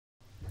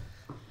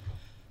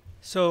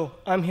So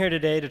I'm here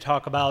today to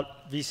talk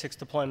about v6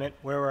 deployment,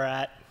 where we're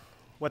at,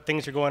 what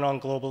things are going on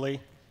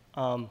globally,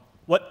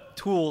 what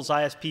tools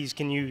ISPs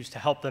can use to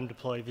help them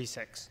deploy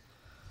v6.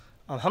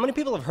 How many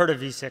people have heard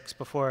of v6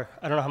 before?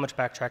 I don't know how much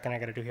backtracking I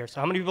got to do here.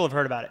 So how many people have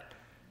heard about it?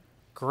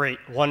 Great,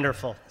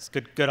 wonderful. It's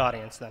good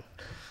audience then.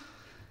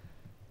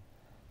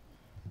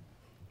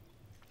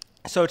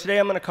 So today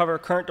I'm going to cover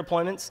current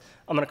deployments.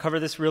 I'm going to cover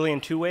this really in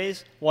two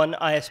ways. One,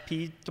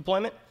 ISP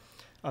deployment.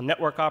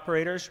 Network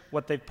operators,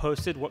 what they've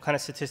posted, what kind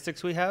of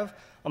statistics we have.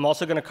 I'm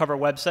also going to cover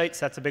websites.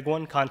 That's a big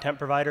one. Content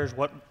providers,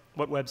 what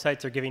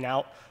websites are giving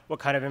out, what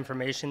kind of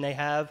information they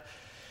have.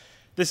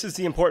 This is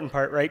the important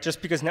part, right?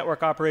 Just because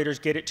network operators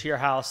get it to your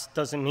house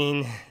doesn't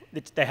mean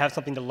that they have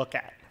something to look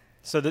at.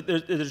 So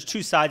there's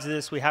two sides of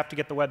this. We have to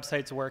get the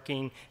websites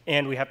working,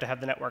 and we have to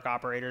have the network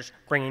operators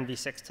bringing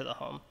v6 to the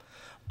home.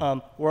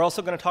 We're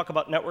also going to talk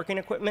about networking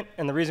equipment,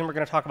 and the reason we're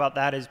going to talk about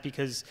that is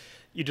because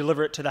you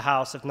deliver it to the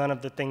house. If none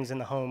of the things in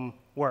the home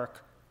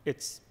work,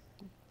 it's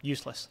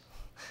useless.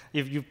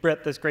 You've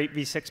brought this great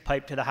v6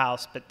 pipe to the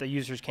house, but the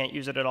users can't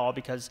use it at all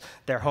because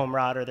their home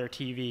router, their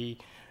TV,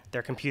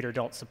 their computer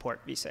don't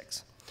support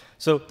v6.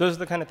 So those are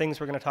the kind of things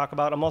we're going to talk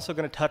about. I'm also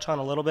going to touch on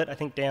a little bit. I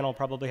think Dan will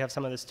probably have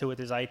some of this too with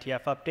his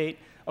ITF update.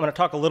 I'm going to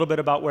talk a little bit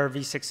about where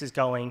v6 is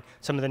going,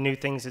 some of the new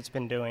things it's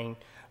been doing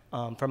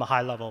from a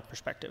high-level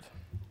perspective.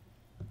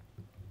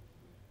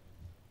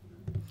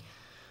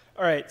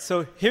 All right,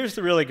 so here's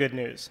the really good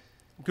news.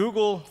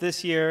 Google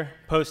this year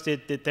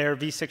posted that their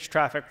v6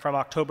 traffic from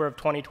October of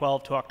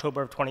 2012 to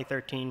October of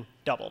 2013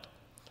 doubled.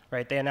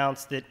 Right? They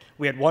announced that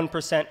we had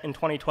 1% in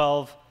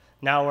 2012.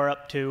 Now we're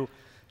up to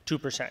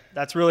 2%.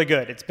 That's really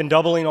good. It's been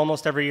doubling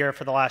almost every year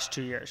for the last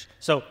 2 years.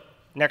 So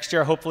next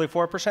year, hopefully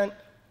 4%.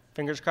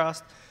 Fingers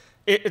crossed.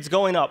 It's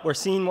going up. We're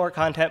seeing more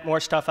content, more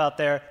stuff out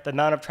there. The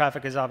amount of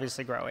traffic is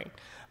obviously growing.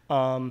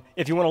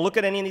 If you want to look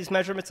at any of these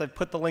measurements, I've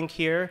put the link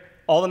here.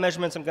 All the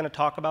measurements I'm going to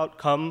talk about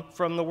come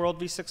from the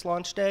World v6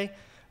 Launch Day.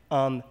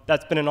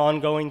 That's been an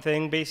ongoing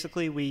thing,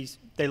 basically.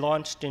 They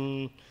launched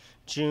in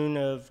June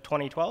of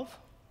 2012.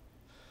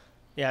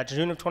 Yeah,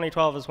 June of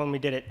 2012 is when we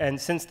did it. And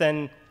since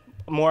then,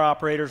 more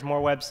operators,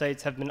 more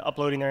websites have been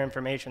uploading their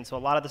information. So a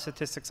lot of the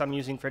statistics I'm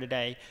using for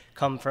today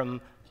come from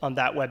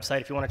that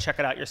website. If you want to check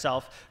it out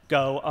yourself,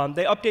 go.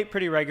 They update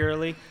pretty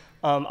regularly.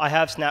 I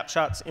have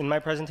snapshots in my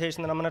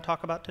presentation that I'm going to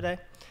talk about today.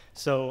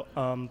 So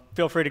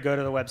feel free to go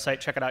to the website,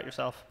 check it out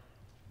yourself.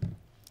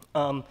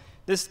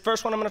 This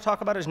first one I'm going to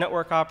talk about is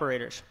network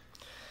operators.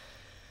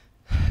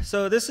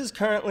 So this is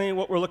currently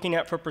what we're looking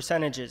at for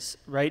percentages,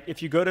 right?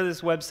 If you go to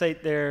this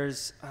website,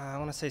 there's, I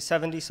want to say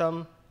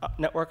 70-some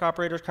network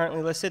operators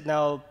currently listed.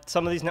 Now,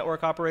 some of these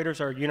network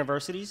operators are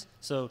universities,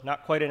 so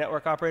not quite a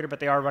network operator, but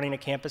they are running a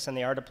campus and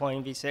they are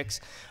deploying v6.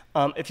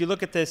 If you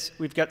look at this,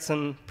 we've got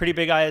some pretty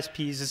big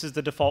ISPs. This is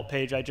the default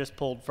page I just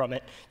pulled from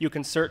it. You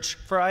can search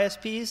for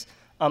ISPs.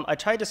 I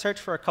tried to search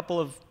for a couple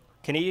of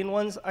Canadian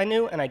ones I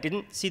knew, and I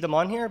didn't see them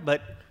on here,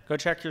 but go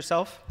check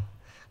yourself.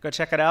 Go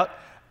check it out.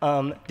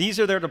 These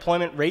are their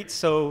deployment rates.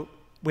 So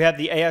we have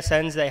the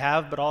ASNs they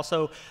have, but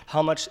also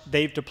how much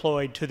they've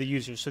deployed to the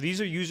users. So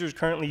these are users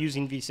currently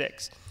using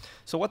v6.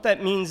 So what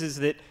that means is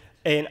that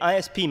an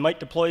ISP might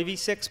deploy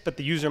v6, but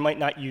the user might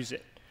not use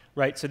it.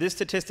 Right? So this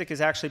statistic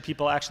is actually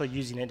people actually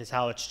using it is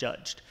how it's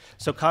judged.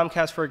 So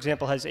Comcast, for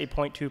example, has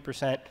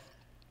 8.2%.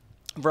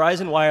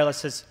 Verizon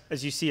Wireless has,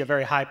 as you see, a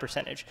very high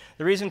percentage.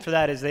 The reason for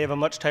that is they have a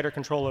much tighter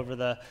control over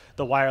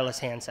the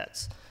wireless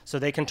handsets. So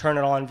they can turn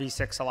it on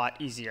v6 a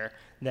lot easier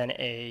than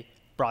a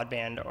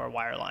broadband or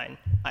wireline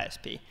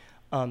ISP.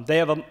 They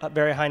have a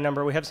very high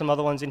number. We have some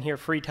other ones in here,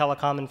 Free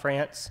Telecom in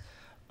France,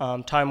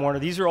 Time Warner.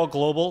 These are all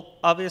global,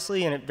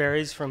 obviously, and it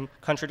varies from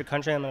country to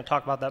country. I'm going to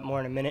talk about that more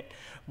in a minute.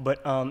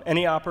 But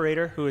any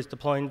operator who is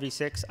deploying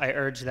v6, I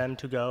urge them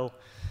to go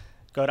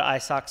to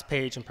ISOC's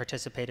page and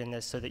participate in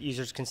this so that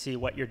users can see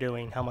what you're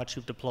doing, how much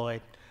you've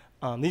deployed.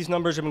 These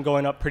numbers have been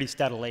going up pretty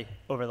steadily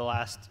over the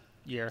last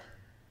year.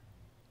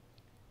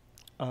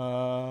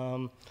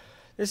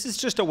 This is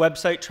just a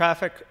website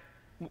traffic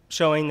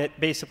showing that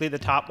basically the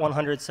top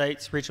 100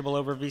 sites reachable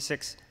over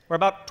v6 were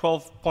about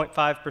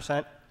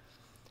 12.5%.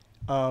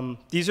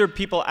 These are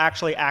people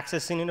actually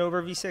accessing it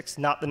over v6,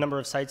 not the number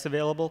of sites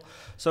available.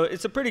 So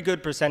it's a pretty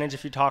good percentage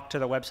if you talk to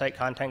the website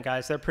content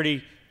guys.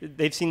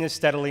 They've seen this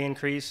steadily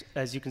increase.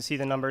 As you can see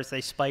the numbers,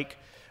 they spike.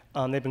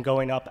 They've been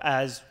going up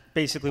as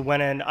basically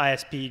when an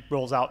ISP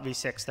rolls out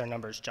v6, their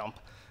numbers jump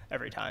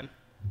every time.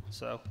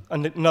 So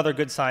another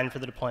good sign for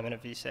the deployment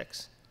of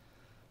v6.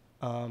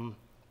 All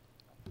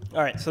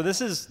right, so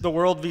this is the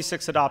world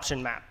v6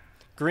 adoption map.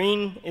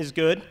 Green is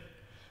good.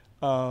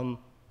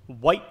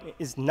 White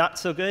is not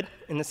so good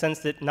in the sense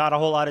that not a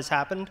whole lot has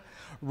happened.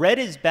 Red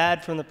is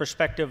bad from the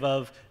perspective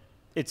of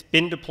it's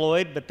been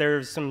deployed, but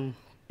there's some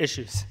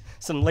issues,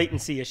 some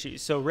latency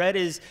issues. So red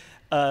is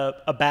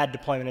a bad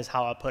deployment is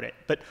how I'll put it.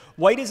 But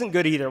white isn't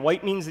good either.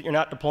 White means that you're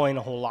not deploying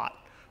a whole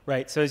lot,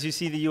 right? So as you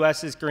see, the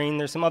US is green.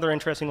 There's some other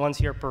interesting ones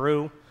here.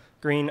 Peru,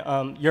 green.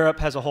 Europe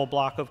has a whole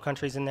block of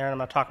countries in there, and I'm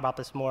going to talk about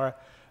this more.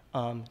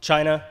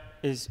 China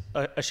is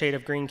a shade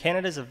of green.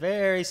 Canada is a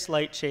very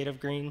slight shade of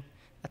green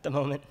at the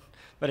moment.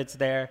 but it's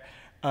there.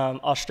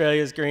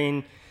 Australia's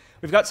green.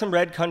 We've got some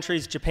red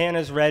countries. Japan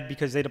is red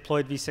because they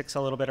deployed v6 a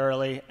little bit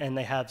early, and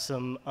they have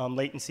some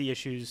latency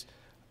issues.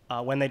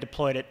 When they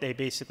deployed it, they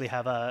basically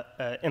have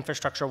a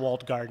infrastructure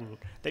walled garden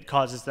that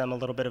causes them a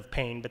little bit of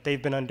pain, but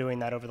they've been undoing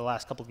that over the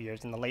last couple of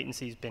years, and the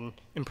latency's been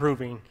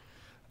improving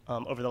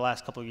over the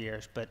last couple of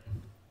years. But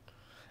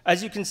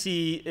as you can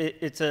see,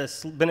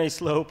 it's been a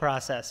slow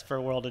process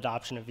for world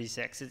adoption of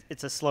v6.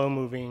 It's a slow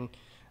moving,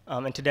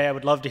 and today I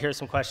would love to hear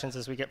some questions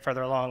as we get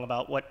further along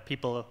about what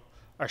people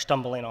are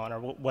stumbling on or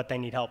what they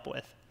need help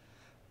with.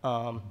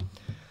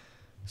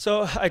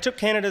 So I took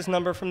Canada's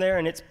number from there,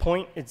 and it's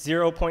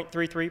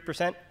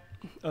 0.33%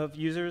 of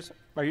users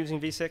are using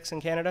v6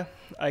 in Canada.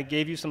 I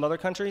gave you some other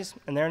countries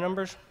and their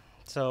numbers.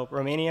 So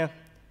Romania,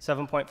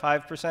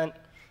 7.5%.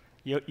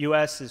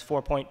 US is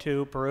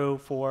 4.2, Peru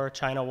 4,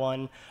 China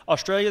 1.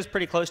 Australia is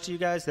pretty close to you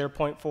guys. They're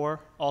 0.4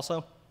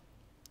 also.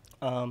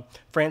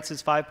 France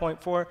is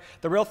 5.4.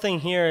 The real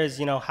thing here is,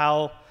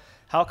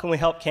 how can we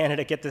help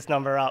Canada get this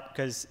number up?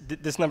 Because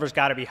this number's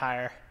got to be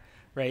higher,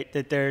 right?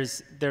 That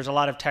there's a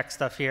lot of tech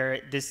stuff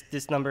here.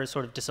 This number is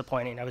sort of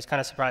disappointing. I was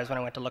kind of surprised when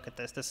I went to look at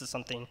this. This is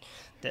something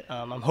that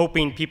I'm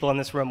hoping people in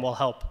this room will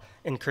help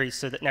increase,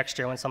 so that next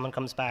year when someone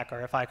comes back,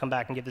 or if I come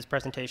back and give this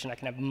presentation, I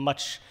can have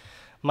much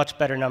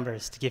better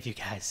numbers to give you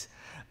guys.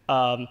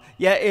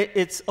 Yeah,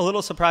 it's a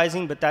little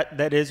surprising, but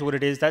that is what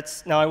it is.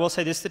 Now, I will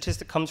say this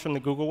statistic comes from the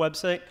Google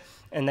website,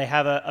 and they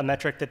have a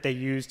metric that they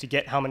use to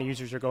get how many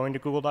users are going to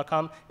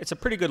google.com. It's a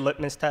pretty good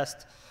litmus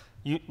test.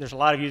 There's a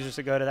lot of users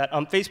that go to that.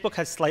 Facebook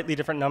has slightly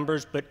different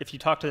numbers, but if you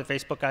talk to the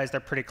Facebook guys,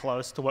 they're pretty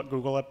close to what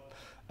Google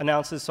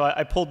announces. So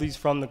I pulled these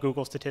from the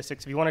Google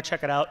statistics. If you want to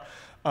check it out,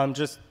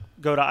 just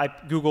go to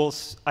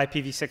Google's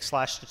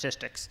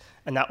IPv6/statistics,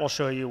 and that will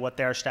show you what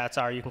their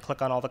stats are. You can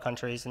click on all the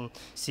countries and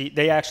see.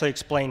 They actually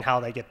explain how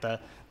they get the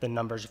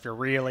numbers if you're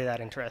really that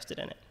interested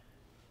in it.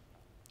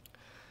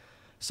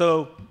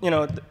 So,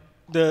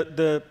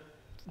 the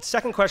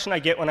second question I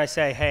get when I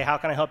say, hey, how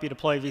can I help you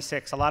deploy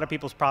v6? A lot of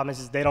people's problem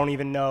is they don't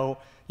even know,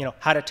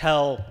 how to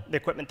tell the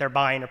equipment they're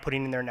buying or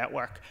putting in their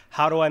network.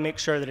 How do I make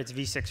sure that it's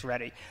v6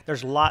 ready?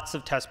 There's lots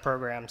of test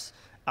programs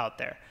out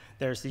there.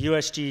 There's the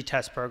USG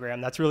test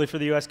program. That's really for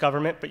the US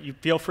government, but you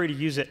feel free to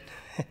use it.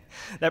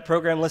 That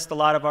program lists a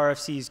lot of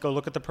RFCs. Go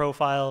look at the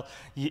profile.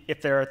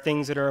 If there are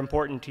things that are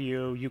important to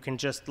you, you can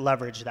just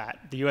leverage that.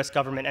 The US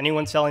government,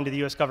 anyone selling to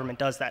the US government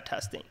does that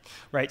testing,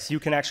 right? So you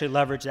can actually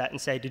leverage that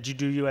and say, did you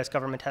do US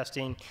government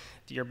testing?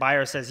 If your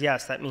buyer says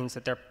yes, that means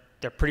that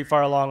they're pretty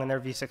far along in their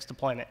v6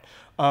 deployment.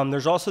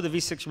 There's also the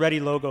v6 Ready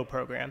logo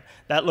program.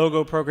 That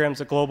logo program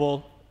is a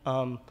global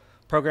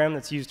program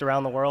that's used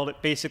around the world. It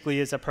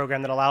basically is a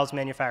program that allows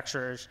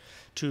manufacturers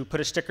to put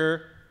a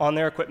sticker on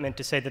their equipment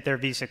to say that they're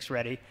v6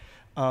 ready.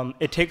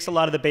 It takes a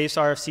lot of the base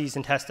RFCs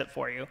and tests it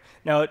for you.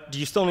 Now, do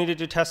you still need to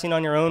do testing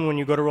on your own when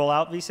you go to roll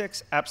out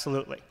v6?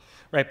 Absolutely.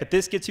 Right, but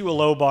this gets you a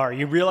low bar.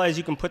 You realize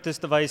you can put this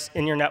device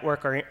in your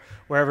network or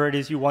wherever it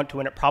is you want to,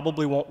 and it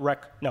probably won't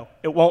wreck,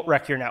 it won't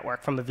wreck your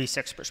network from a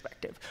v6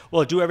 perspective. Will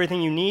it do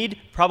everything you need?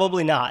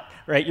 Probably not,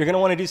 right? You're gonna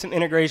wanna do some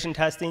integration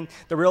testing.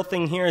 The real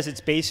thing here is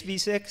it's base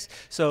v6,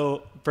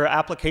 so for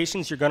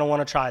applications, you're gonna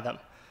wanna try them,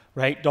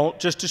 right? Don't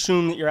just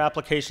assume that your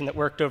application that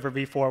worked over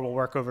v4 will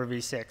work over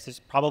v6. There's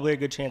probably a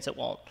good chance it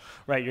won't,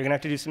 right? You're gonna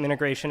have to do some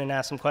integration and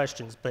ask some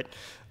questions, but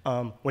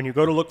when you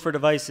go to look for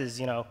devices,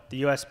 the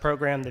US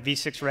program, the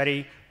v6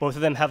 Ready, both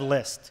of them have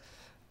lists.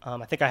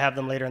 I think I have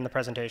them later in the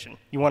presentation.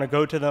 You wanna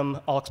go to them.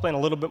 I'll explain a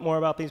little bit more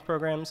about these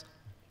programs,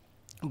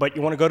 but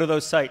you wanna go to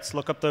those sites,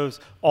 look up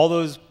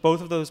both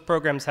of those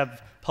programs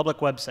have public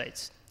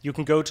websites. You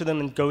can go to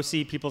them and go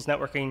see people's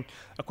networking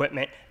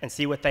equipment and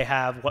see what they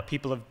have, what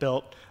people have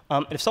built.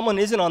 If someone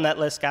isn't on that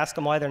list, ask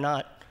them why they're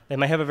not. They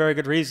may have a very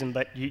good reason,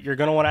 but you're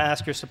going to want to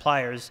ask your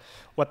suppliers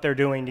what they're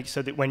doing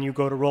so that when you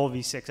go to roll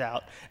v6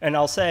 out. And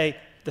I'll say,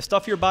 the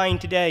stuff you're buying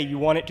today, you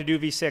want it to do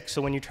v6,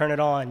 so when you turn it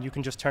on, you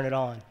can just turn it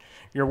on.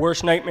 Your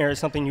worst nightmare is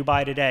something you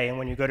buy today, and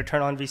when you go to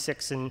turn on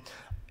v6 in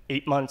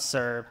 8 months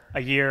or a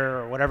year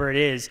or whatever it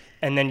is,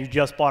 and then you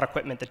just bought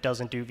equipment that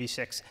doesn't do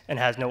v6 and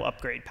has no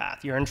upgrade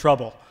path, you're in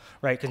trouble,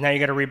 right? Because now you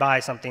got to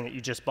rebuy something that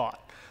you just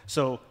bought.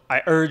 So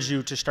I urge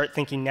you to start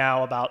thinking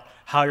now about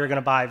how you're going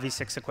to buy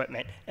v6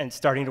 equipment and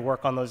starting to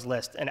work on those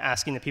lists and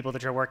asking the people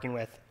that you're working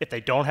with. If they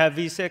don't have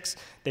v6,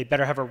 they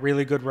better have a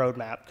really good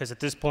roadmap, because at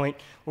this point,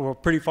 we're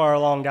pretty far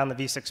along down the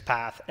v6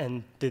 path,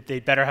 and they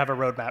better have a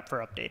roadmap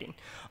for updating.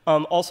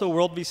 Also,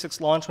 World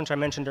v6 Launch, which I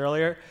mentioned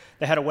earlier,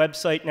 they had a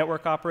website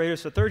network operator.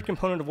 So the third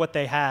component of what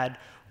they had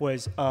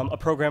was a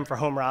program for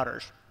home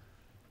routers.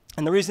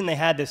 And the reason they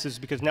had this is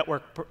because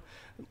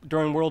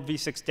during World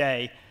v6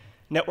 Day,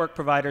 network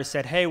providers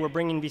said, hey, we're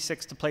bringing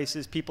v6 to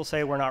places people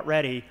say we're not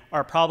ready.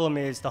 Our problem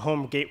is the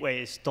home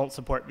gateways don't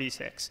support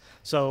v6.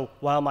 So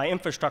while my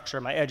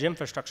infrastructure, my edge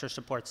infrastructure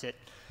supports it,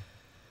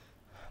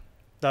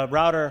 the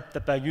router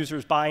that the user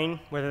is buying,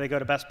 whether they go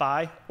to Best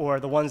Buy or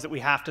the ones that we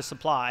have to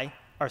supply,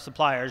 our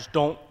suppliers,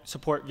 don't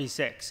support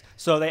v6.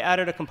 So they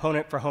added a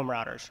component for home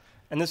routers.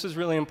 And this was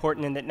really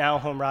important in that now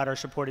home routers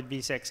supported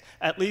v6.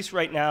 At least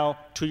right now,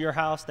 to your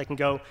house, they can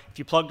go, if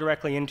you plug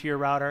directly into your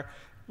router,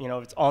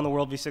 if it's on the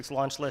World v6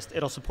 launch list,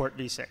 it'll support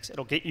v6.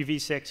 It'll get you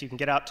v6. You can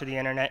get out to the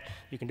internet.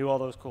 You can do all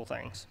those cool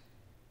things.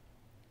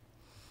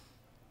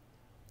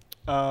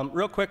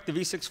 Real quick, the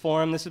v6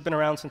 forum, this has been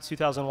around since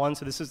 2001,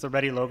 so this is the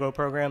Ready Logo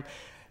program.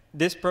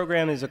 This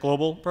program is a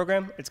global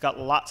program. It's got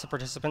lots of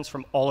participants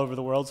from all over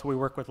the world, so we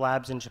work with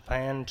labs in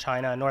Japan,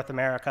 China, North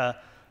America,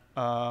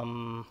 who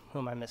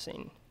am I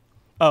missing?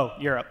 Oh,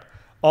 Europe.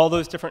 All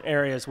those different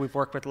areas, we've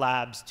worked with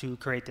labs to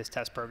create this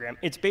test program.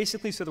 It's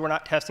basically so that we're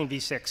not testing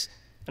v6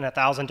 in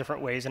 1,000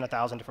 different ways in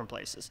 1,000 different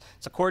places.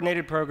 It's a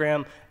coordinated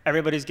program.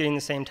 Everybody's getting the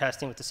same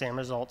testing with the same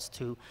results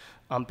to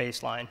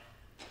baseline.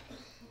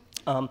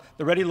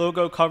 The Ready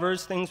logo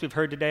covers things we've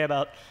heard today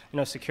about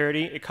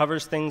security. It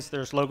covers things.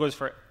 There's logos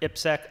for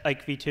IPsec,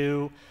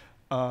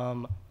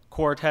 IPv2,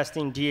 core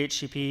testing,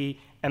 DHCP,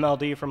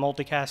 MLD for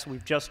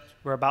multicast.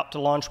 We're about to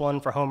launch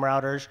one for home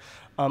routers.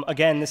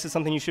 Again, this is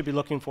something you should be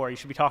looking for. You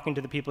should be talking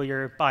to the people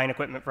you're buying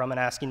equipment from and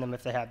asking them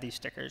if they have these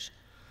stickers.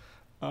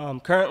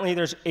 Currently,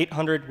 there's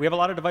 800. We have a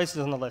lot of devices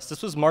on the list.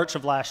 This was March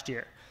of last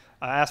year.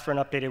 I asked for an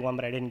updated one,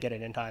 but I didn't get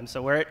it in time.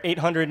 So we're at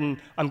 800, and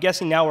I'm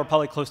guessing now we're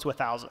probably close to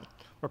 1,000.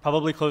 We're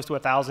probably close to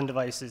 1,000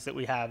 devices that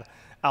we have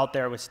out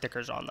there with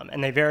stickers on them.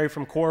 And they vary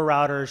from core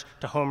routers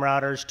to home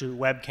routers to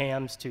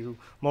webcams to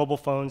mobile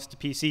phones to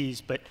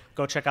PCs, but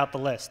go check out the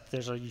list.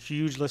 There's a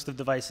huge list of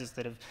devices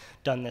that have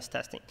done this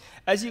testing.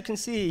 As you can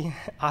see,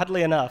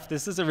 oddly enough,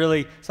 this is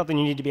really something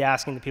you need to be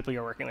asking the people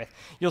you're working with.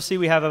 You'll see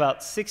we have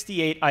about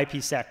 68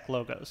 IPsec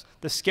logos.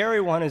 The scary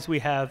one is we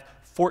have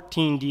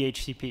 14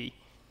 DHCP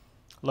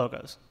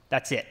logos.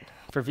 That's it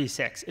for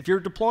v6. If you're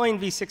deploying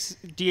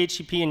v6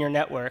 DHCP in your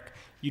network,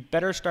 you'd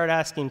better start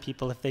asking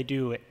people if they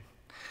do it.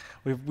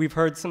 I've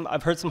heard some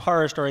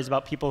horror stories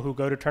about people who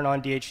go to turn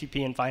on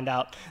DHCP and find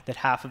out that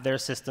half of their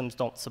systems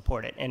don't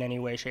support it in any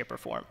way, shape, or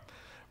form.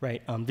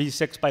 Right?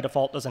 v6 by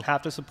default doesn't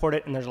have to support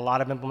it, and there's a lot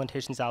of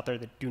implementations out there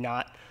that do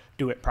not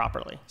do it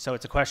properly. So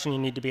it's a question you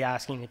need to be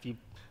asking.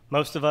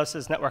 Most of us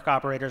as network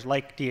operators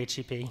like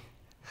DHCP.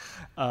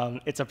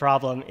 It's a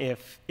problem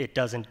if it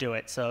doesn't do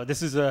it. So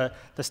this is the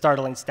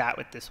startling stat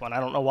with this one. I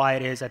don't know why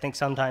it is. I think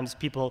sometimes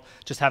people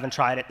just haven't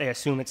tried it. They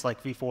assume it's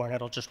like v4 and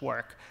it'll just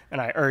work.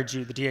 And I urge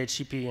you, the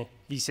DHCP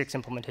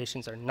v6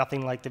 implementations are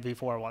nothing like the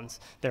v4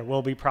 ones. There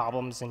will be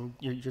problems, and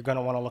you're going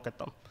to want to look at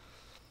them.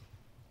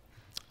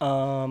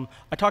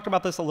 I talked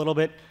about this a little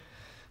bit.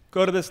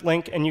 Go to this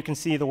link, and you can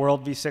see the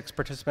World v6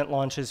 participant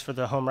launches for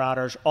the home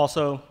routers.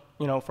 Also,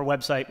 for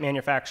website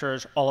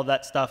manufacturers, all of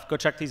that stuff. Go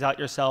check these out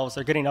yourselves.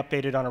 They're getting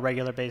updated on a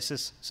regular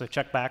basis, so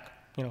check back,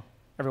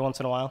 every once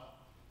in a while.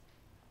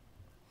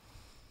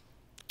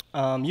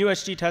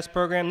 USG test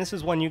program, this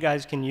is one you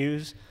guys can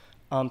use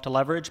to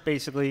leverage.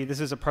 Basically, this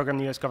is a program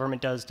the US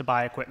government does to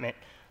buy equipment.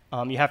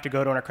 You have to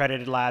go to an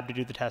accredited lab to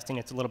do the testing.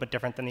 It's a little bit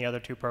different than the other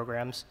two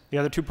programs. The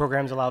other two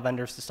programs allow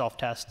vendors to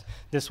self-test.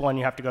 This one,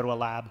 you have to go to a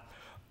lab.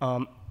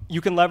 You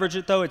can leverage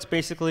it, though. It's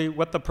basically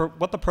what the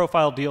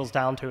profile deals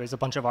down to is a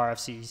bunch of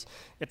RFCs.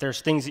 If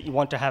there's things that you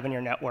want to have in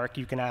your network,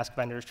 you can ask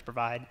vendors to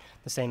provide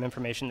the same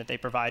information that they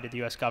provide to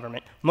the US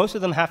government. Most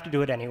of them have to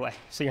do it anyway,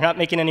 so you're not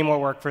making any more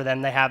work for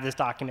them. They have this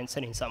document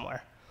sitting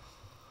somewhere.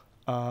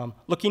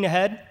 Looking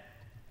ahead,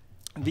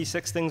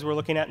 v6 things we're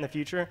looking at in the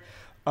future.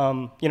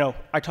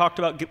 I talked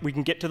about we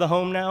can get to the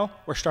home now.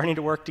 We're starting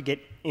to work to get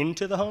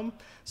into the home,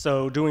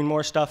 so doing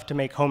more stuff to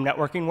make home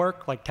networking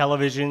work, like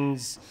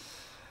televisions,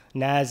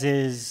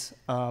 NASs,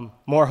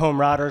 more home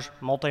routers,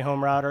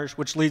 multi-home routers,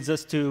 which leads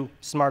us to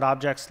smart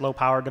objects,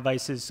 low-power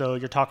devices. So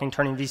you're talking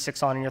turning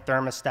v6 on in your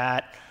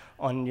thermostat,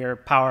 on your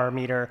power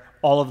meter.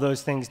 All of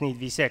those things need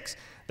v6.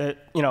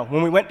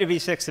 When we went to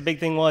v6, the big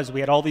thing was we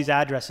had all these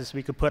addresses, so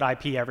we could put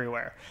IP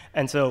everywhere.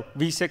 And so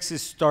v6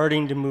 is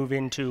starting to move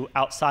into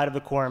outside of the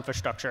core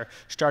infrastructure,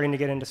 starting to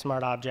get into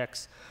smart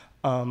objects.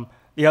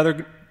 The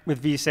other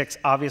with v6,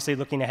 obviously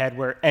looking ahead,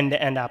 where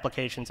end-to-end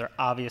applications are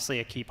obviously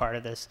a key part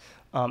of this.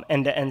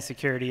 End-to-end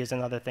security is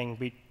another thing.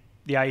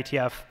 The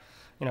IETF,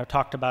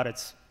 talked about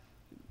its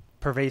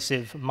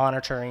pervasive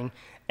monitoring.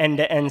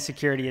 End-to-end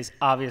security is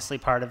obviously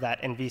part of that,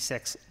 and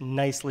v6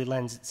 nicely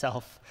lends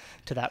itself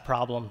to that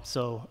problem.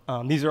 So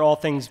these are all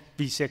things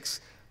v6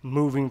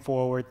 moving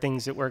forward,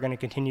 things that we're going to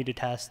continue to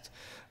test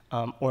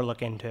or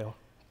look into.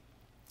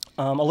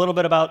 A little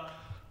bit about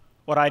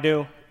what I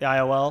do, the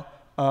IOL.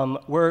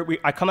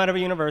 I come out of a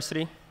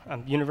university,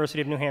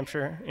 University of New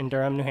Hampshire in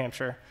Durham, New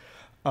Hampshire.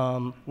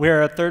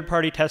 We're a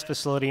third-party test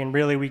facility, and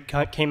really we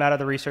came out of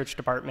the research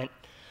department.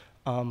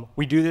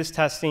 We do this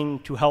testing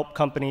to help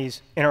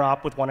companies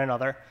interop with one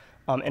another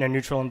in a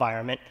neutral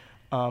environment.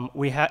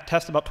 We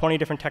test about 20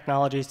 different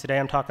technologies. Today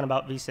I'm talking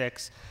about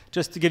v6.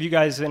 Just to give you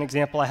guys an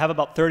example, I have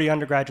about 30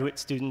 undergraduate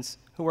students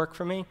who work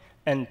for me,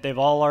 and they've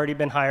all already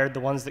been hired,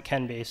 the ones that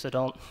can be, so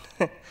don't.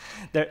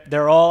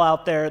 They're all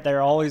out there.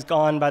 They're always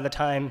gone by the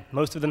time.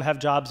 Most of them have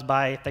jobs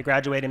if they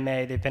graduate in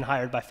May, they've been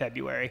hired by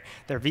February.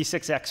 They're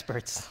v6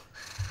 experts.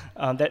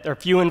 They're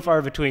few and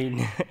far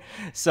between.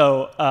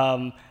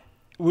 So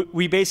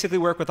we basically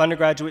work with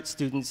undergraduate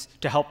students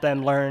to help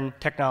them learn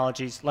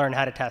technologies, learn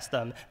how to test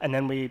them, and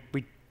then we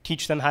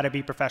teach them how to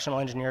be professional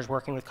engineers,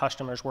 working with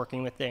customers,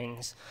 working with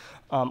things.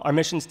 Our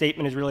mission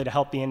statement is really to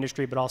help the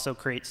industry, but also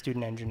create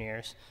student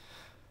engineers.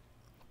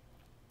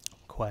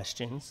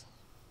 Questions?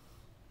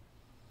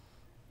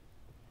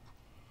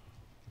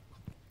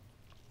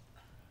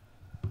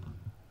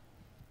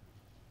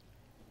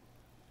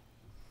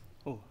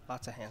 Ooh,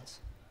 lots of hands.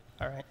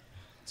 All right.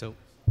 So,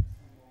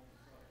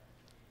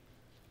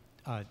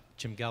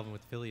 Jim Galvin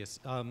with Phileas.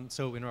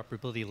 So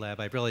Interoperability Lab,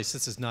 I realize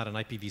this is not an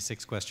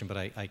IPv6 question, but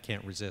I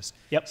can't resist.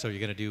 Yep. So you're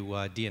going to do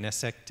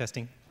DNSSEC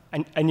testing?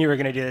 I knew you were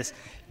going to do this.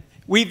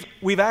 We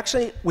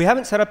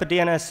haven't set up a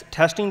DNS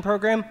testing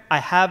program. I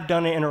have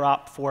done an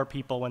interop for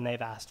people when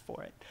they've asked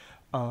for it.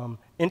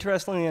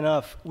 Interestingly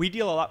enough, we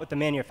deal a lot with the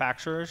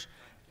manufacturers,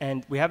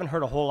 and we haven't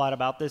heard a whole lot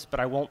about this, but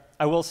I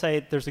will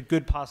say there's a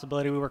good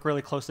possibility. We work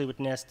really closely with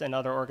NIST and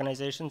other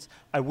organizations.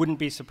 I wouldn't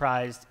be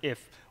surprised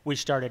if we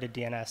started a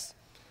DNS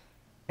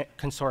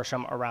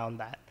consortium around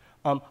that.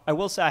 I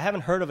will say I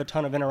haven't heard of a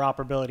ton of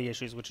interoperability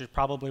issues, which is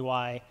probably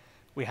why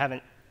we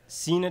haven't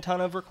seen a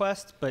ton of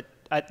requests, but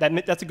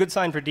that's a good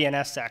sign for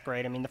DNSSEC,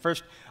 right? I mean,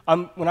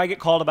 when I get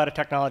called about a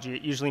technology,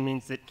 it usually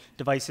means that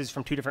devices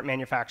from 2 different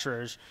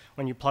manufacturers,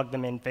 when you plug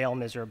them in, fail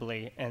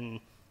miserably, and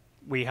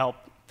we help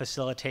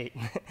facilitate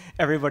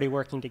everybody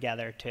working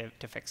together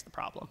to fix the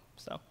problem.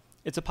 So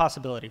it's a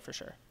possibility for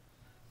sure.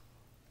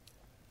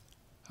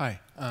 Hi.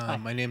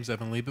 My name's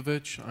Evan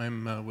Leibovich.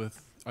 I'm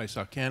with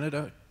ISOC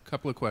Canada. A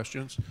couple of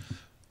questions.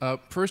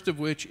 First of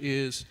which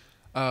is,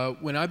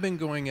 when I've been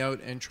going out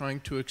and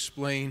trying to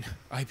explain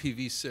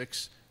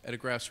IPv6 at a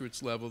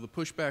grassroots level, the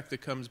pushback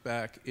that comes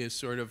back is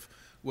sort of,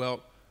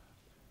 well,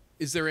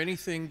 is there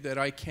anything that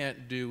I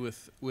can't do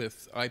with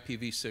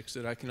IPv6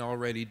 that I can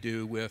already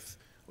do with,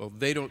 well,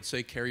 they don't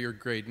say carrier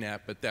grade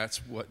NAT, but that's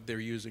what they're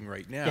using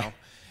right now. Yeah.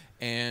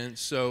 And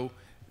so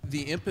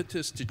the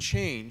impetus to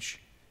change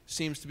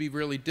seems to be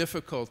really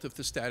difficult if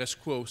the status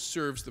quo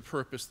serves the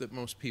purpose that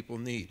most people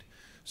need.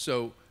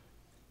 So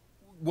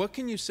what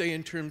can you say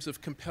in terms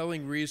of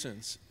compelling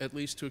reasons, at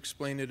least to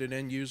explain at an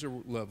end user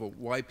level,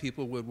 why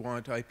people would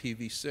want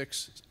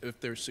IPv6, if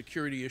there's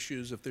security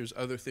issues, if there's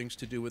other things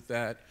to do with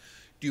that?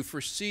 Do you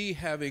foresee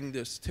having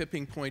this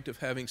tipping point of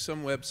having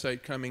some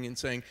website coming and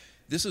saying,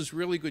 this is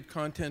really good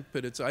content,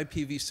 but it's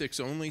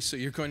IPv6 only, so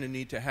you're going to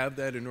need to have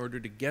that in order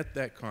to get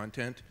that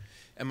content?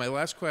 And my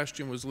last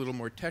question was a little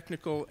more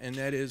technical, and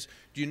that is,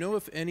 do you know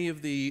if any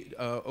of the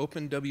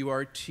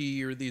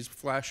OpenWRT or these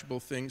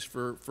flashable things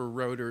for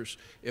routers,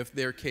 if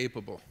they're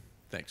capable?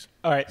 Thanks.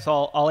 All right,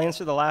 so I'll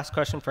answer the last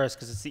question first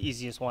because it's the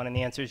easiest one, and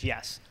the answer is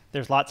yes.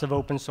 There's lots of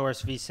open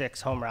source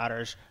v6 home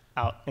routers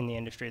out in the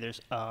industry.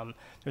 There's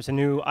a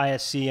new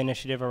ISC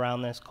initiative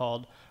around this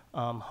called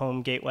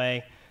Home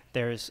Gateway.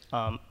 There's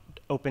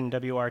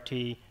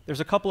OpenWRT. There's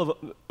a couple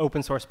of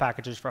open source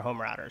packages for home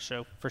routers,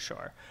 so for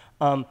sure.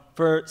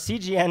 For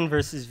CGN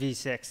versus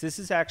v6, this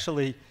is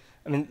actually,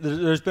 I mean,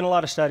 there's been a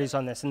lot of studies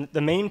on this, and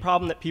the main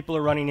problem that people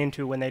are running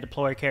into when they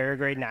deploy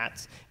carrier-grade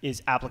NATs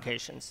is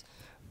applications.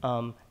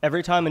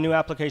 Every time a new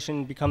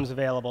application becomes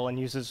available and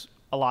uses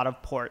a lot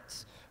of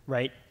ports,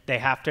 right,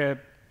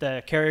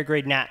 the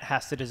carrier-grade NAT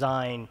has to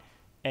design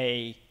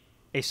a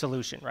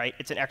solution, right?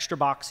 It's an extra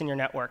box in your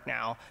network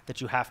now that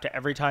you have to,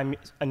 every time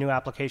a new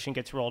application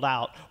gets rolled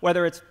out,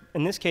 whether it's,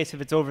 in this case, if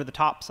it's over the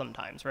top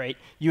sometimes, right?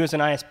 You as an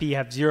ISP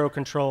have zero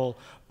control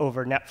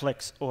over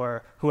Netflix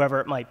or whoever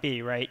it might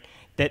be, right?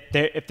 That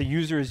if the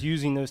user is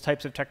using those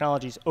types of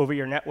technologies over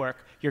your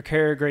network, your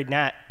carrier-grade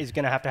NAT is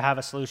going to have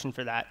a solution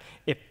for that.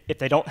 If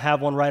they don't have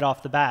one right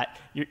off the bat,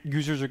 your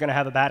users are going to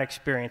have a bad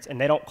experience,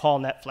 and they don't call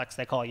Netflix,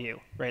 they call you,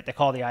 right? They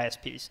call the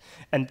ISPs.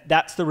 And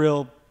that's the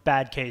real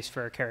bad case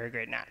for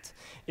carrier-grade NATs,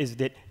 is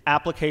that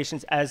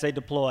applications as they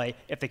deploy,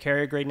 if the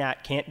carrier-grade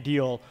NAT can't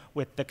deal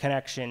with the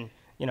connection,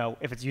 you know,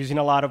 if it's using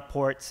a lot of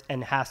ports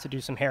and has to do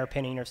some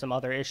hairpinning or some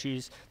other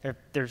issues,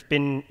 there's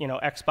been, you know,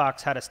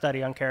 Xbox had a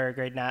study on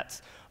carrier-grade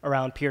NATs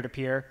around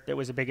peer-to-peer that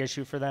was a big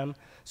issue for them.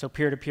 So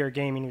peer-to-peer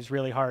gaming was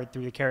really hard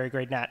through the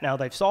carrier-grade NAT. Now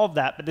they've solved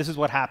that, but this is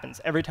what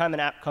happens. Every time an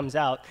app comes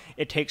out,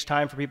 it takes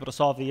time for people to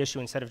solve the issue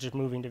instead of just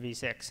moving to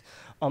v6.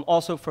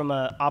 Also from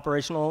an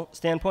operational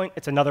standpoint,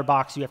 it's another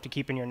box you have to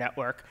keep in your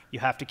network. You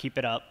have to keep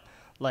it up.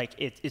 Like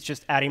it's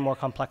just adding more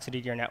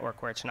complexity to your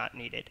network where it's not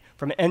needed.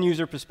 From an end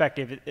user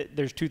perspective,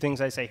 there's two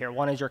things I say here.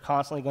 One is you're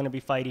constantly going to be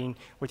fighting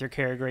with your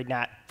carrier-grade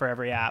NAT for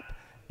every app.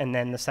 And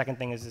then the second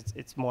thing is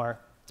it's more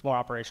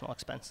operational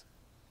expense.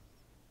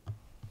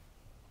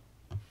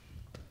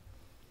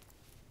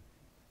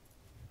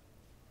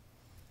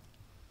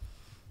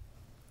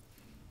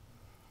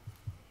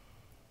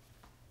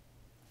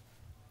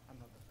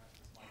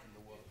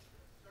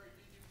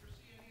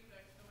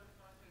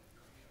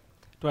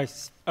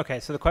 Okay,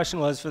 so the question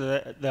was for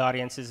the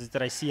audience is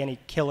did I see any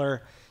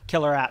killer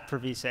app for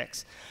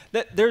v6?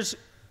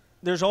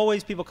 There's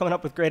always people coming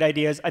up with great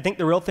ideas. I think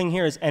the real thing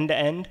here is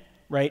end-to-end,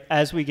 right?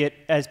 As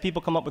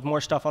people come up with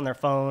more stuff on their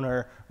phone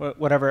or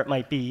whatever it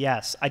might be,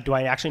 yes. Do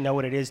I actually know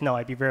what it is? No,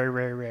 I'd be very,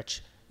 very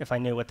rich if I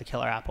knew what the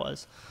killer app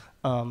was.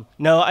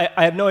 No, I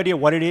have no idea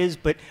what it is,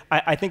 but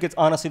I think it's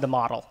honestly the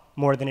model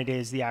more than it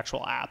is the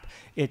actual app.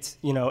 It's,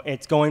 you know,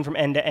 it's going from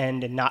end to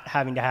end and not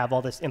having to have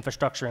all this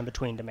infrastructure in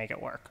between to make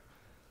it work.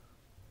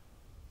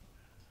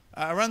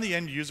 Around the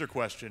end user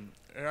question,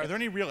 are there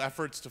any real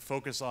efforts to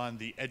focus on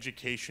the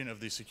education of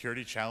the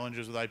security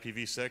challenges with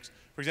IPv6?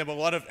 For example,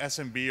 a lot of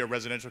SMB or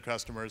residential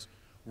customers,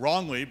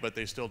 wrongly, but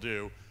they still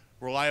do,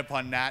 rely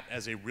upon NAT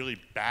as a really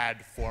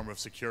bad form of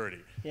security.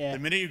 Yeah. The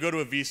minute you go to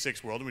a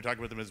V6 world, and we talk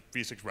about them as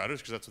V6 routers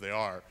because that's what they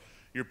are,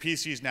 your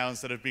PCs now,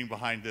 instead of being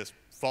behind this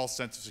false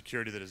sense of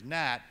security that is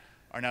NAT,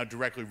 are now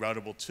directly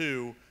routable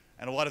to,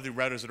 and a lot of the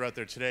routers that are out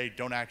there today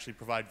don't actually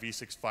provide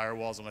V6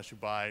 firewalls unless you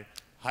buy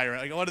higher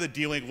end. Like a lot of the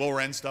D-Link lower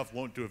end stuff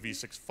won't do a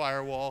V6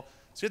 firewall.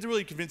 So you have to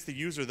really convince the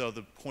user, though,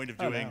 the point of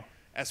doing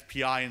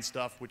SPI and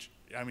stuff, which,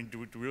 I mean, do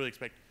we really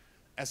expect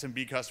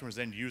SMB customers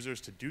and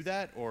users to do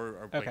that?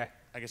 Or like,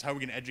 I guess, how are we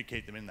going to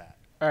educate them in that?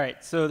 All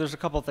right, so there's a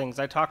couple things.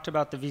 I talked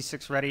about the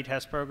V6 Ready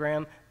test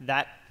program.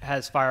 That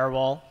has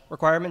firewall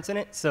requirements in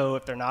it, so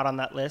if they're not on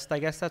that list, I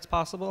guess that's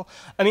possible.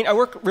 I mean, I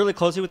work really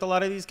closely with a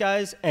lot of these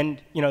guys,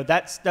 and you know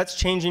that's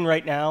changing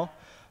right now,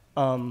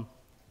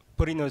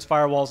 putting those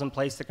firewalls in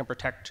place that can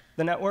protect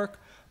the network.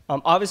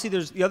 Obviously,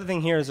 the other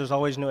thing here is there's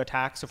always new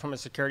attacks, so from a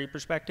security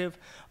perspective,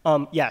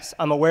 yes,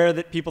 I'm aware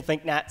that people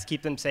think NATs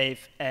keep them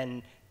safe,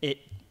 and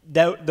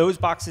those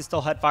boxes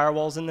still had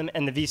firewalls in them,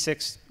 and the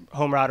V6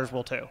 home routers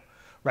will too.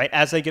 Right,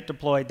 as they get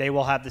deployed, they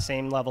will have the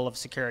same level of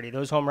security.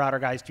 Those home router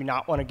guys do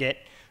not want to get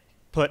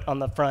put on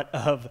the front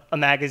of a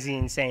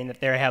magazine saying that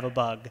they have a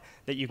bug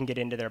that you can get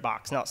into their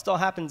box. Now, it still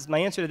happens. My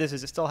answer to this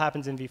is it still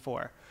happens in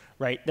v4,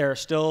 right? There are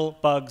still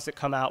bugs that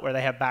come out where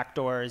they have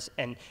backdoors,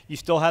 and you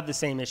still have the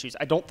same issues.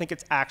 I don't think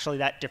it's actually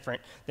that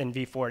different than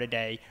v4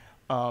 today.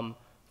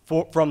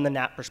 From the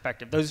NAT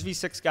perspective. Those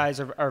V6 guys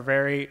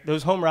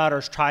those home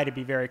routers try to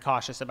be very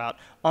cautious about,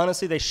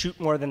 honestly, they shoot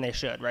more than they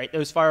should, right?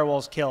 Those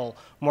firewalls kill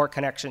more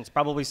connections,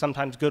 probably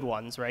sometimes good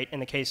ones, right? In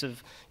the case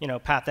of, you know,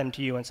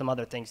 PathMTU and some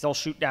other things, they'll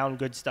shoot down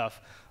good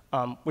stuff,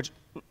 which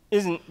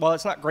isn't, well,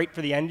 it's not great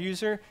for the end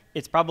user,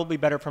 it's probably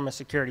better from a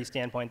security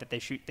standpoint that they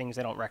shoot things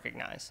they don't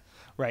recognize,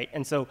 right?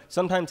 And so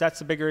sometimes that's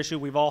the bigger issue.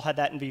 We've all had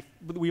that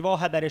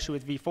issue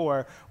with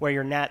V4 where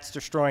your NAT's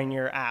destroying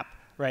your app,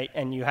 right?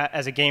 And you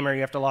as a gamer, you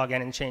have to log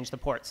in and change the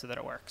port so that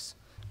it works,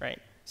 right?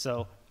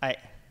 So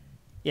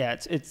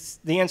it's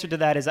the answer to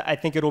that is I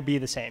think it'll be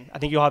the same. I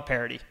think you'll have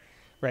parity,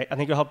 right? I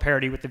think you'll have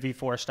parity with the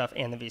V4 stuff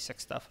and the V6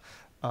 stuff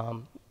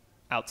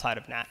outside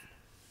of NAT.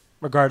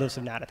 Regardless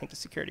of NAT, I think the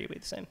security will be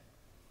the same.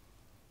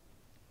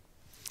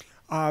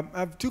 I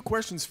have two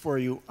questions for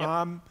you.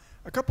 Yep.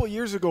 A couple of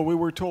years ago, we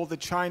were told that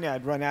China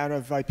had run out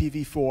of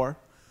IPv4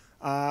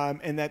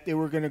 and that they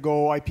were going to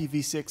go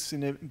IPv6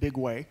 in a big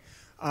way.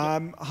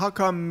 How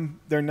come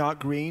they're not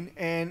green?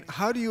 And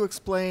how do you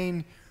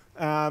explain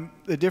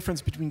the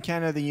difference between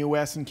Canada, the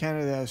US, and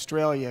Canada,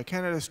 Australia?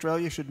 Canada,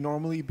 Australia should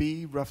normally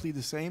be roughly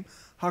the same.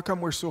 How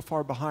come we're so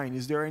far behind?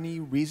 Is there any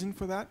reason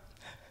for that?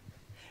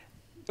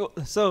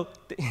 So,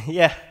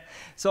 yeah.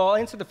 So I'll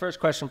answer the first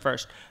question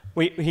first.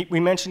 We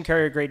mentioned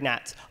carrier-grade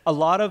NATs. A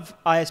lot of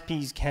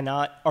ISPs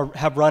cannot or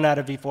have run out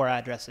of v4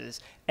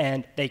 addresses,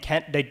 and they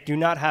do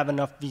not have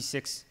enough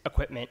v6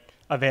 equipment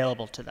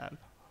available to them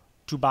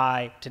to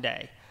buy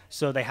today.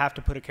 So they have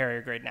to put a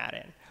carrier-grade NAT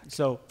in.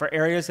 So for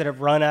areas that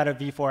have run out of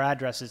v4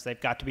 addresses,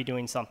 they've got to be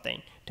doing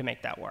something to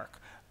make that work.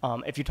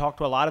 If you talk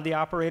to a lot of the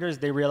operators,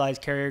 they realize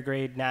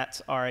carrier-grade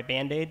NATs are a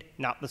Band-Aid,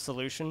 not the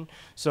solution.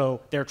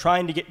 So they're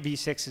trying to get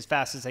v6 as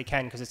fast as they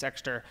can because it's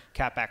extra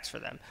CapEx for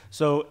them.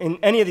 So in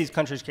any of these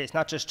countries' case,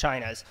 not just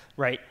China's,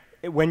 right?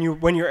 When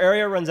your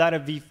area runs out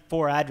of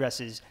v4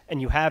 addresses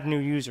and you have new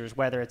users,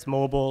 whether it's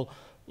mobile,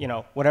 you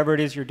know, whatever it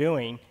is you're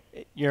doing,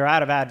 you're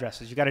out of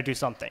addresses. You got to do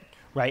something,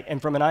 right? And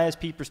from an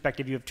ISP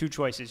perspective, you have two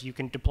choices. You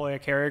can deploy a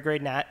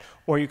carrier-grade NAT,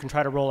 or you can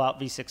try to roll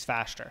out v6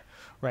 faster,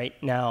 right?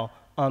 Now,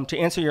 to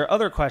answer your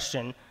other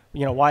question,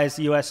 you know, why is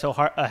the U.S. so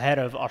ahead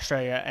of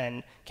Australia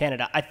and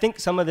Canada? I think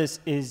some of this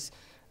is,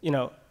 you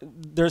know,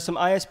 there's some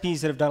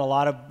ISPs that have done a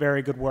lot of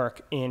very good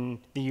work in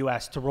the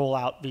U.S. to roll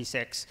out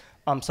v6.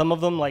 Some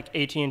of them, like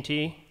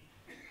AT&T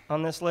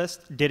on this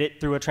list, did it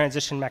through a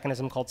transition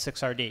mechanism called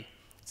 6RD.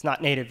 It's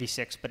not native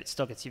v6, but it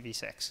still gets you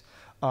v6.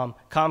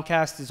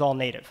 Comcast is all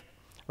native,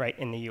 right,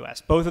 in the US.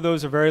 Both of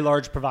those are very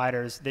large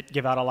providers that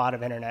give out a lot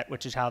of internet,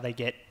 which is how they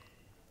get,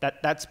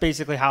 that's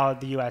basically how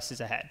the US is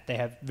ahead. They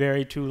have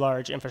two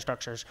large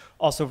infrastructures.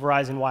 Also,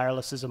 Verizon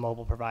Wireless is a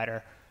mobile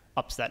provider,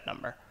 ups that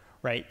number,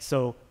 right?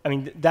 So, I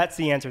mean, that's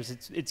the answer.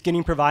 It's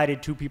getting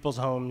provided to people's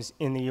homes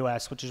in the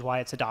US, which is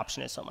why its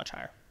adoption is so much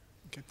higher.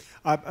 Okay.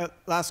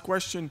 Last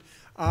question.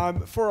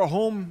 For a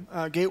home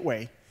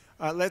gateway,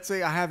 let's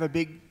say I have a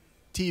big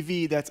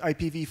TV that's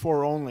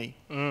IPv4 only,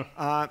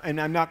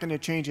 and I'm not going to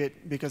change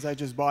it because I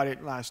just bought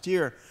it last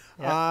year.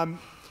 Yeah.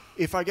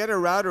 If I get a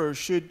router,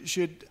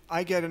 should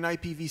I get an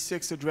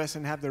IPv6 address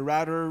and have the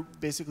router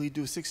basically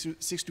do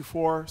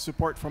 624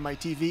 support for my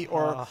TV,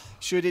 or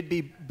should it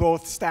be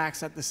both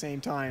stacks at the same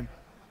time?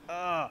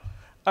 All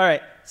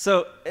right.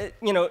 So,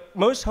 you know,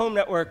 most home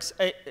networks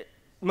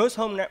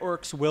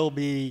will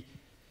be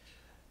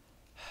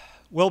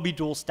will be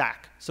dual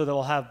stack, so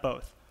they'll have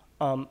both.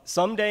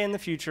 Someday in the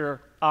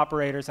future,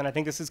 operators, and I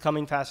think this is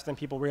coming faster than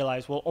people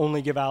realize, will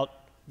only give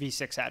out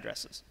v6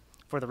 addresses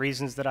for the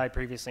reasons that I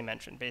previously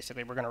mentioned.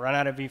 Basically, we're going to run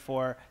out of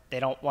v4. They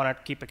don't want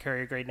to keep a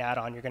carrier grade NAT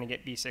on. You're going to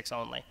get v6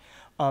 only.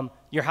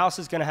 Your house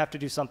is going to have to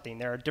do something.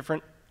 There are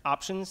different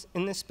options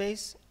in this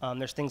space.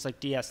 There's things like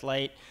DS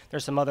Lite.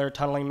 There's some other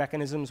tunneling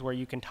mechanisms where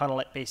you can tunnel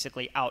it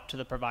basically out to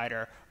the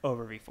provider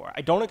over v4.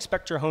 I don't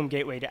expect your home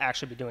gateway to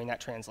actually be doing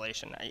that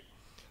translation. I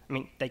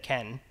mean, they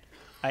can.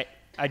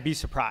 I'd be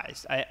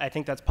surprised. I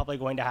think that's probably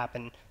going to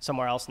happen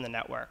somewhere else in the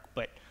network.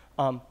 But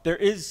there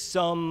is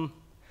some,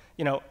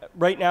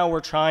 right now we're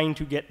trying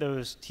to get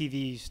those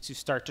TVs to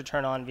start to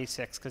turn on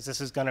v6 because this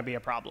is going to be a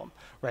problem,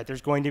 right?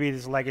 There's going to be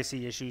these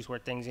legacy issues where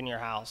things in your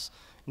house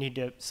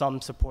need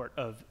some support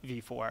of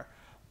v4.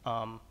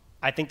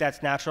 I think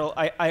that's natural.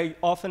 I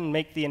often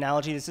make the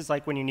analogy, this is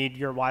like when you need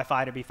your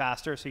Wi-Fi to be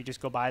faster, so you just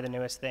go buy the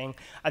newest thing.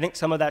 I think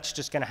some of that's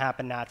just going to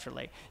happen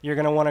naturally. You're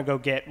going to want to go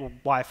get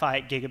Wi-Fi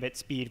at gigabit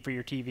speed for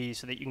your TV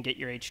so that you can get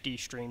your HD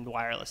streamed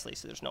wirelessly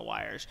so there's no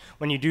wires.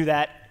 When you do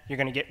that, you're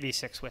going to get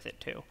v6 with it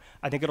too.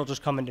 I think it'll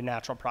just come into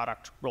natural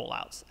product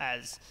rollouts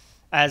as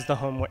the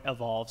home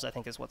evolves, I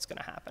think is what's going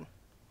to happen.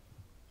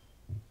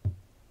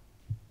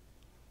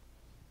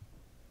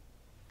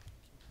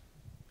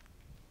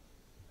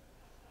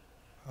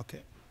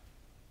 Okay.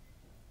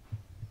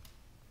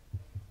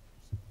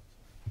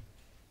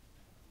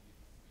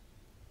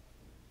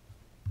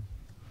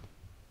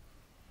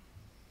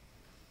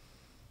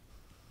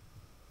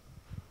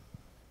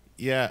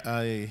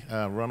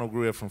 Yeah, Ronald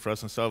Greer from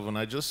Frost and Sullivan.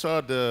 I just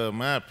saw the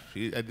map.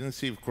 I didn't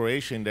see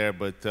Croatia in there,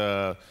 but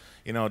the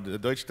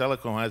Deutsche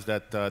Telekom has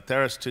that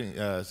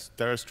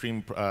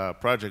TerraStream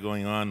project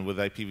going on with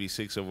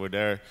IPv6 over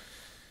there,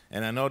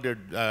 and I know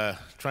they're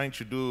trying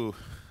to do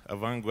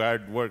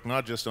avant-garde work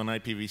not just on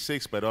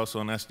IPv6 but also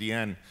on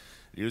SDN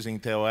using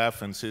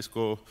TOF and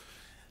Cisco.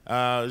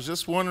 I was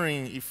just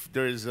wondering if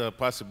there is a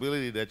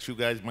possibility that you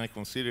guys might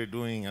consider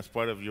doing as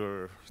part of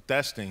your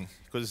testing,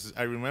 because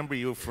I remember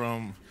you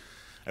from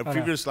a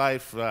previous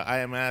life,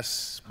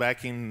 IMS,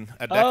 back in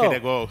a decade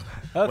ago,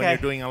 when you're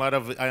doing a lot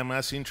of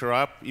IMS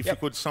interop. If you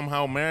could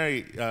somehow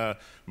marry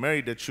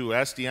the two,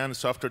 SDN,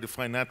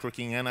 software-defined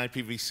networking, and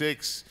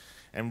IPv6,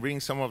 and bring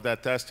some of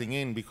that testing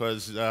in,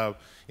 because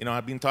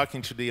I've been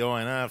talking to the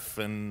ONF,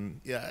 and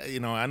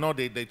I know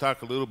they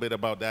talk a little bit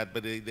about that,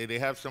 but they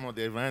have some of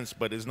the events,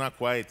 but it's not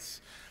quite.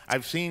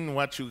 I've seen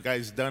what you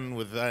guys done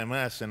with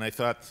IMS, and I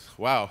thought,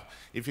 wow,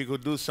 if you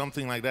could do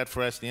something like that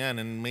for SDN,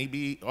 and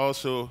maybe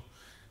also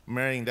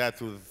marrying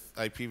that with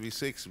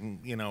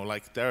IPv6,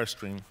 like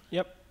TerraStream.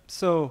 Yep.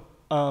 So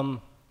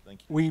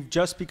we've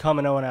just become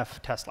an ONF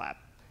test lab,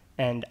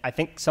 and I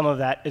think some of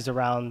that is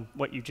around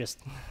what you just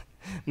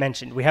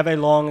mentioned. We have a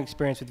long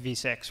experience with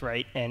v6,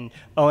 right? And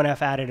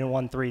ONF added in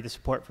 1.3 the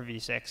support for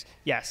v6.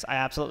 Yes, I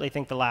absolutely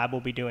think the lab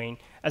will be doing,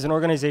 as an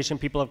organization,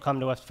 people have come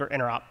to us for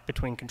interop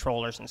between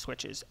controllers and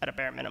switches at a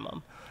bare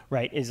minimum,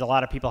 right? Is a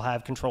lot of people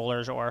have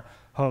controllers or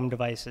home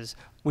devices.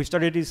 We've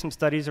started to do some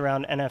studies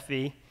around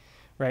NFV,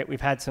 right?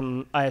 We've had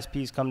some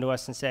ISPs come to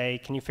us and say,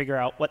 can you figure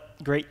out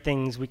what great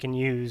things we can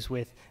use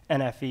with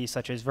NFV,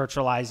 such as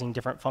virtualizing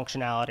different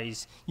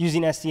functionalities,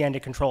 using SDN to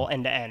control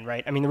end-to-end,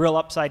 right? I mean, the real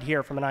upside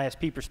here from an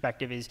ISP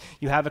perspective is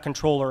you have a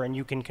controller and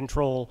you can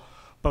control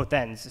both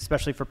ends,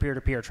 especially for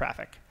peer-to-peer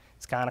traffic.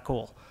 It's kind of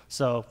cool.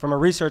 So from a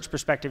research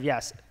perspective,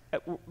 yes.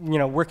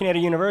 Working at a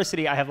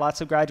university, I have lots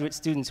of graduate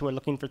students who are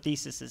looking for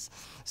theses.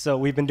 So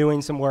we've been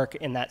doing some work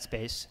in that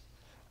space.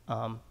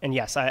 And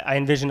yes, I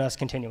envision us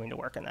continuing to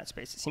work in that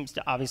space. It seems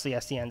to, obviously,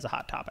 SDN's a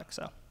hot topic,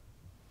 so.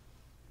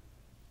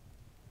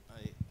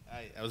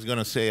 I was going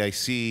to say I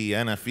see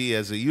NFV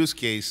as a use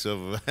case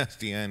of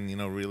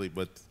SDN, really,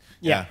 but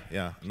yeah.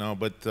 No,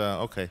 but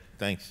okay,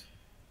 thanks.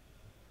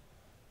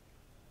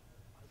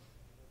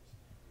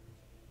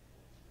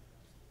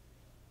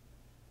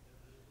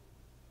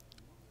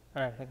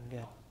 All right, I think I'm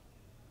good.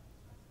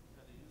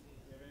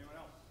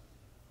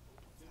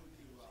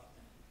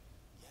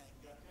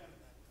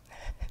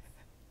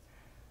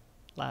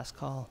 Last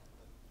call.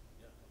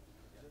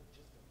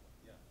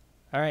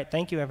 All right,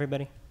 thank you,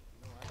 everybody.